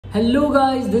Hello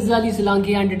guys, this is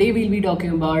Solanki and today we'll be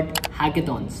talking about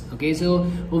hackathons. Okay, so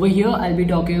over here I'll be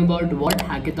talking about what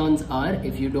hackathons are.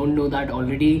 If you don't know that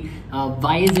already,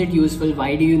 why is it useful,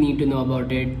 why do you need to know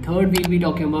about it. Third, we'll be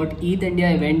talking about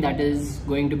ETHIndia event that is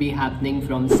going to be happening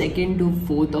from 2nd to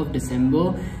 4th of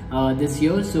December this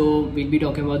year. So we'll be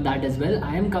talking about that as well.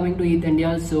 I am coming to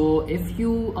ETHIndia, so if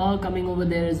you are coming over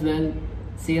there as well,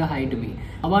 say a hi to me.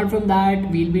 Apart from that,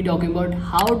 we'll be talking about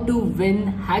how to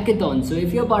win hackathons. So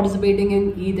if you're participating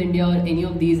in ETHIndia or any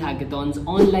of these hackathons,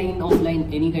 online,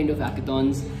 offline, any kind of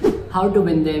hackathons, how to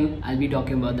win them, I'll be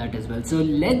talking about that as well. So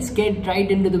let's get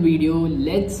right into the video.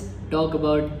 Let's talk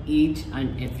about each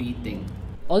and everything.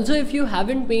 Also, if you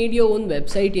haven't made your own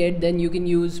website yet, then you can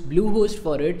use Bluehost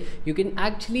for it. You can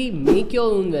actually make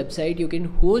your own website, you can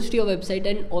host your website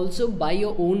and also buy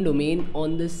your own domain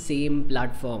on the same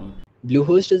platform.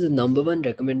 Bluehost is the #1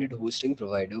 recommended hosting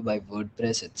provider by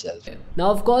WordPress itself.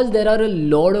 Now, of course, there are a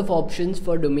lot of options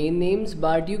for domain names,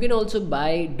 but you can also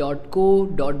buy .co,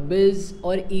 .biz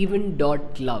or even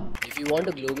 .club. If you want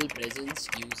a global presence,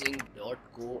 using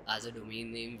 .co as a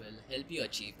domain name will help you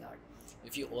achieve that.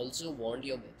 If you also want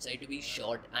your website to be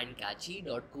short and catchy,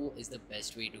 .co is the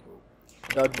best way to go.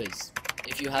 .biz.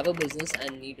 If you have a business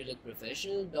and need to look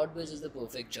professional, .biz is the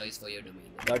perfect choice for your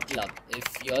domain. .club.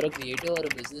 If you're a creator or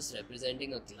a business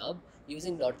representing a club,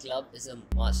 using .club is a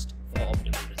must for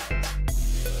optimal results.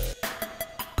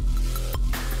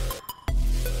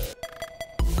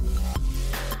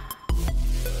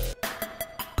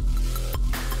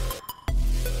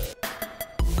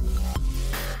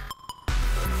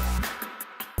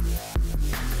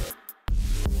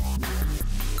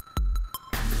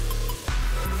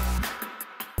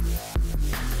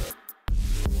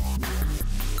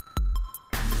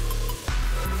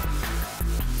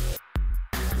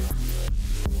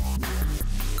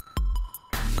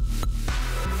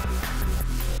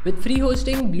 With free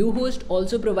hosting, Bluehost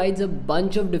also provides a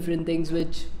bunch of different things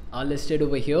which are listed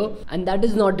over here, and that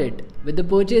is not it. With the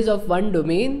purchase of one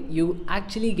domain, you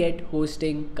actually get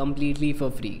hosting completely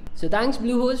for free. So thanks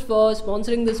Bluehost for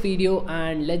sponsoring this video,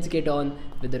 and let's get on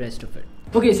with the rest of it.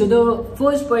 Okay, so the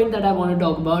first point that I want to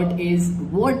talk about is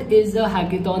what is a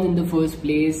hackathon in the first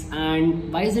place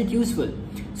and why is it useful?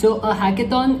 So a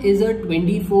hackathon is a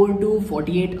 24 to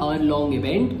 48 hour long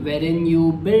event wherein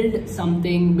you build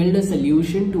something, build a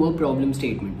solution to a problem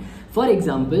statement. For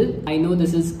example, I know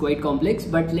this is quite complex,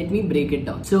 but let me break it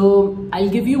down. So I'll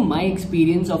give you my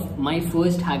experience of my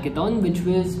first hackathon, which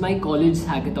was my college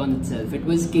hackathon itself. It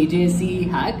was KJSC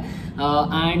hack.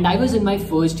 And I was in my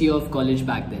first year of college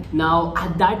back then. Now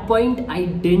at that point I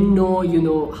didn't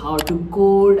know how to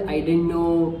code. I didn't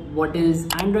know what is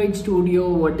Android Studio,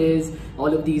 what is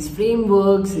all of these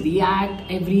frameworks,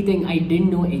 React, everything. I didn't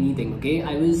know anything. Okay,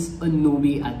 I was a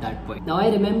newbie at that point. Now I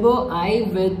remember I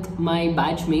with my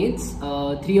batchmates,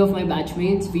 3 of my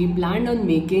batchmates, we planned on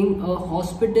making a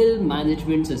hospital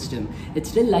management system. It's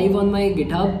still live on my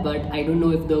GitHub, but I don't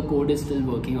know if the code is still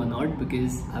working or not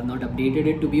because I've not updated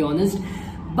it, to be honest.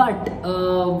 But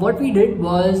what we did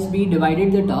was we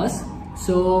divided the task.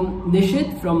 So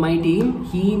Nishit from my team,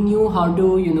 he knew how to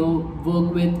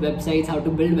work with websites, how to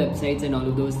build websites and all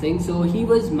of those things. So he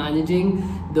was managing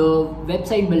the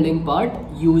website building part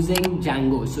using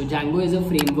Django. So Django is a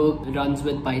framework, runs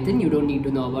with Python. You don't need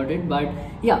to know about it, but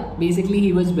yeah, basically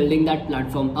he was building that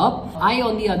platform up. I,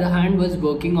 on the other hand, was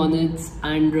working on its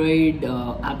Android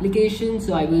application.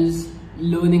 So I was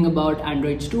learning about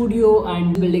Android Studio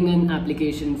and building an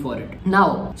application for it.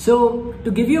 Now, so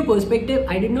to give you a perspective,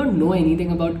 I did not know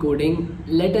anything about coding,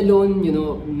 let alone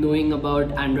knowing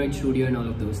about Android Studio and all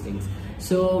of those things.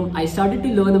 So I started to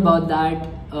learn about that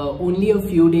only a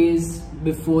few days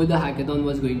before the hackathon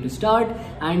was going to start.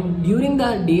 And during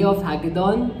the day of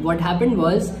hackathon, what happened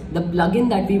was the plugin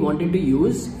that we wanted to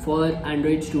use for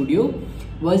Android Studio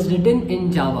was written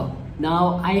in Java.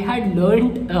 Now I had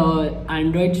learned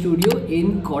Android Studio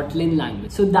in Kotlin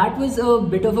language, so that was a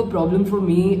bit of a problem for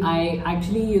me. I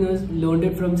actually learned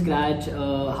it from scratch,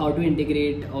 how to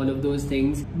integrate all of those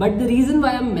things. But the reason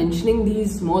why I'm mentioning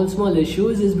these small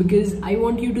issues is because I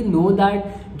want you to know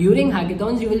that during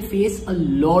hackathons you will face a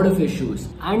lot of issues,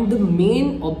 and the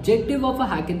main objective of a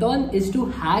hackathon is to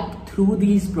hack through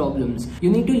these problems.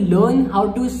 You need to learn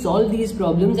how to solve these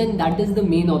problems, and that is the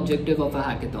main objective of a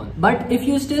hackathon. But if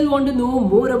you still want to know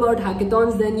more about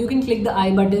hackathons, then you can click the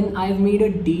I button. I've made a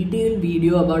detailed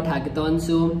video about hackathons,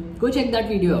 so go check that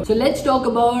video out. So let's talk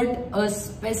about a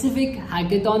specific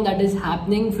hackathon that is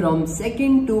happening from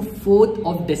 2nd to 4th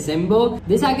of December.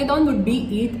 This hackathon would be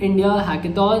ETHIndia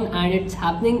hackathon, and it's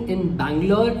happening in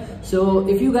Bangalore. So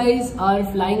if you guys are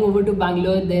flying over to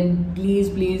Bangalore, then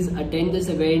please attend this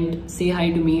event. say hi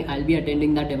to me. I'll be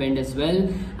attending that event as well,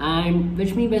 and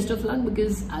wish me best of luck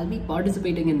because I'll be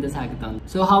participating in this hackathon.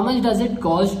 So how much does it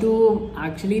cost to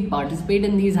actually participate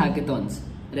in these hackathons?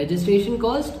 Registration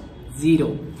cost?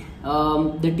 Zero.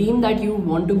 The team that you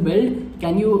want to build,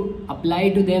 can you apply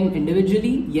to them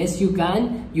individually? Yes, you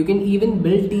can. You can even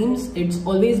build teams. It's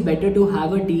always better to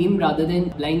have a team rather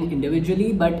than applying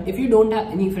individually. But if you don't have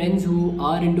any friends who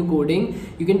are into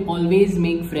coding, you can always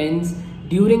make friends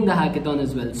during the hackathon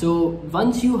as well. So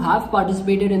once you have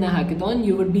participated in a hackathon,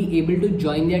 you would be able to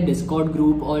join their Discord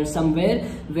group or somewhere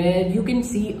where you can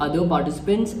see other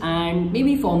participants and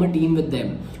maybe form a team with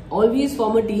them. Always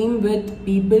form a team with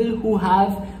people who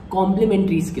have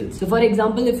complementary skills. So for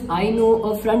example, if I know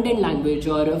a front-end language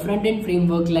or a front-end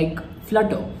framework like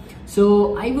Flutter,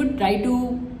 so I would try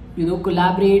to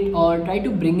collaborate or try to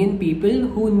bring in people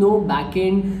who know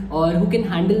backend or who can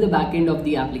handle the backend of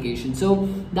the application. So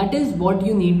that is what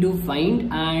you need to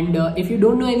find, and if you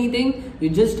don't know anything, you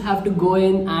just have to go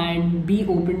in and be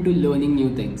open to learning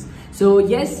new things. So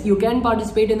yes, you can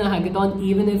participate in a hackathon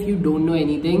even if you don't know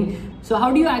anything. So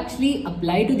how do you actually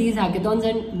apply to these hackathons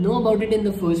and know about it in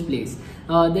the first place?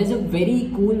 There's a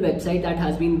very cool website that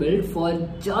has been built for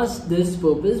just this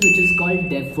purpose, which is called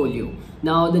devfolio.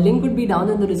 Now the link would be down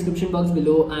in the description box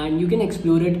below and you can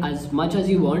explore it as much as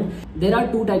you want. There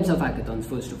are two types of hackathons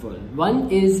first of all. One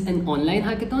is an online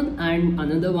hackathon and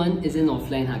another one is an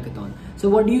offline hackathon. So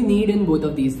what do you need in both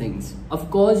of these things? Of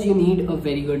course you need a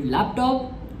very good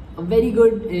laptop. A very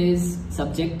good is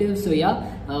subjective, so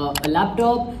yeah, a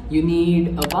laptop, you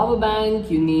need a power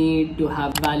bank, you need to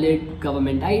have valid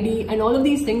government ID, and all of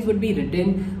these things would be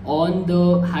written on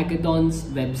the hackathon's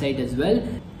website as well.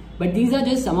 But these are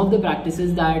just some of the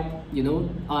practices that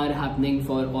are happening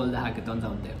for all the hackathons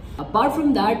out there. Apart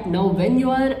from that, now when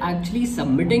you are actually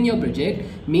submitting your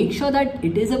project, make sure that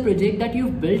it is a project that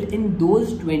you've built in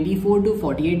those 24 to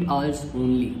 48 hours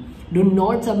only. Do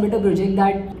not submit a project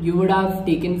that you would have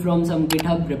taken from some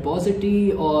GitHub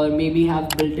repository or maybe have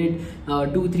built it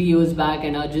 2-3 years back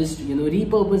and are just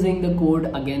repurposing the code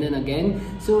again and again.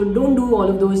 So don't do all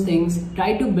of those things.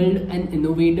 Try to build an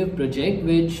innovative project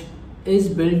which is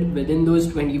built within those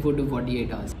 24 to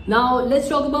 48 hours. Now let's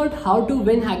talk about how to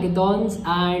win hackathons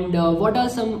and what are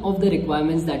some of the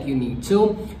requirements that you need.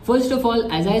 So first of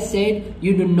all, as I said,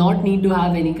 you do not need to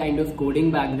have any kind of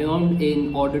coding background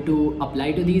in order to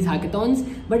apply to these hackathons,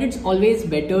 but it's always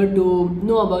better to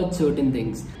know about certain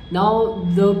things. Now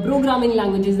the programming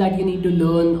languages that you need to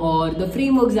learn or the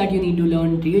frameworks that you need to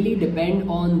learn really depend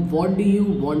on what do you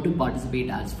want to participate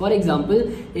as. For example,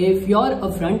 if you're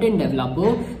a front-end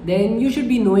developer, then you should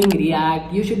be knowing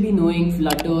React, you should be knowing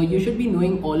Flutter, you should be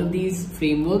knowing all of these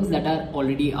frameworks that are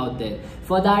already out there.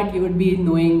 For that, you would be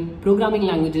knowing programming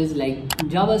languages like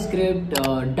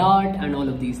JavaScript, Dart, and all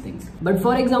of these things. But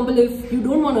for example, if you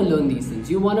don't want to learn these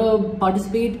things, you want to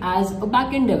participate as a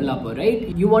backend developer,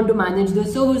 right? You want to manage the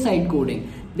server-side coding.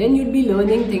 Then you'd be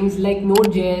learning things like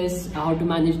Node.js, how to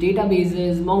manage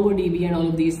databases, MongoDB, and all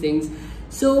of these things.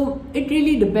 So it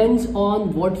really depends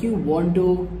on what you want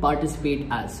to participate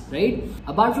as, right?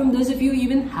 Apart from this, if you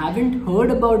even haven't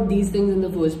heard about these things in the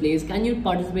first place, can you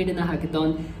participate in a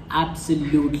hackathon?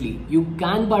 Absolutely. You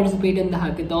can participate in the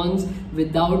hackathons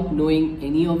without knowing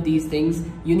any of these things.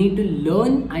 You need to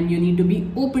learn and you need to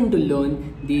be open to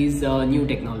learn these new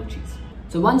technologies.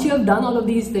 So once you have done all of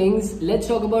these things, let's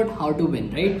talk about how to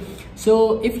win, right?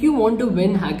 So if you want to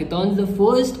win hackathons, the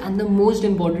first and the most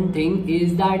important thing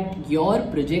is that your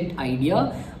project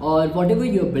idea or whatever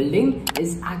you're building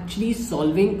is actually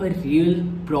solving a real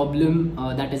problem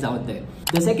that is out there.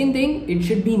 The second thing, it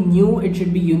should be new, it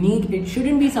should be unique, it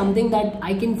shouldn't be something that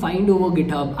I can find over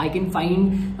GitHub, I can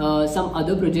find some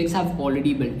other projects have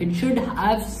already built. It should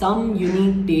have some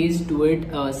unique taste to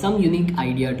it, some unique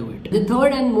idea to it. The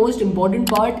third and most important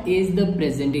part is the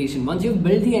presentation. Once you've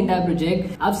built the entire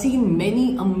project, I've seen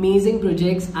many amazing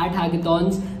projects at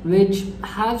hackathons which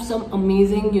have some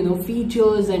amazing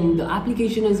features and the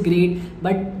application is great,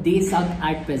 but they suck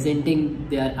at presenting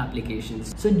their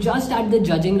applications. So just at the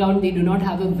judging round, they do not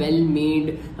have a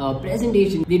well-made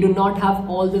presentation. They do not have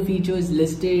all the features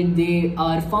listed. They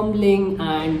are fumbling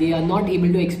and they are not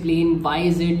able to explain why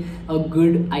is it a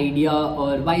good idea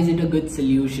or why is it a good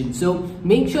solution. So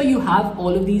make sure you have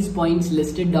all of these points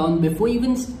listed down before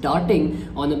even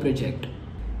starting on a project.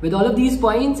 With all of these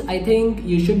points, I think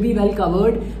you should be well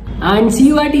covered, and see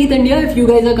you at ETHIndia if you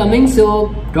guys are coming. So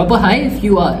drop a hi if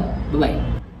you are. Bye bye.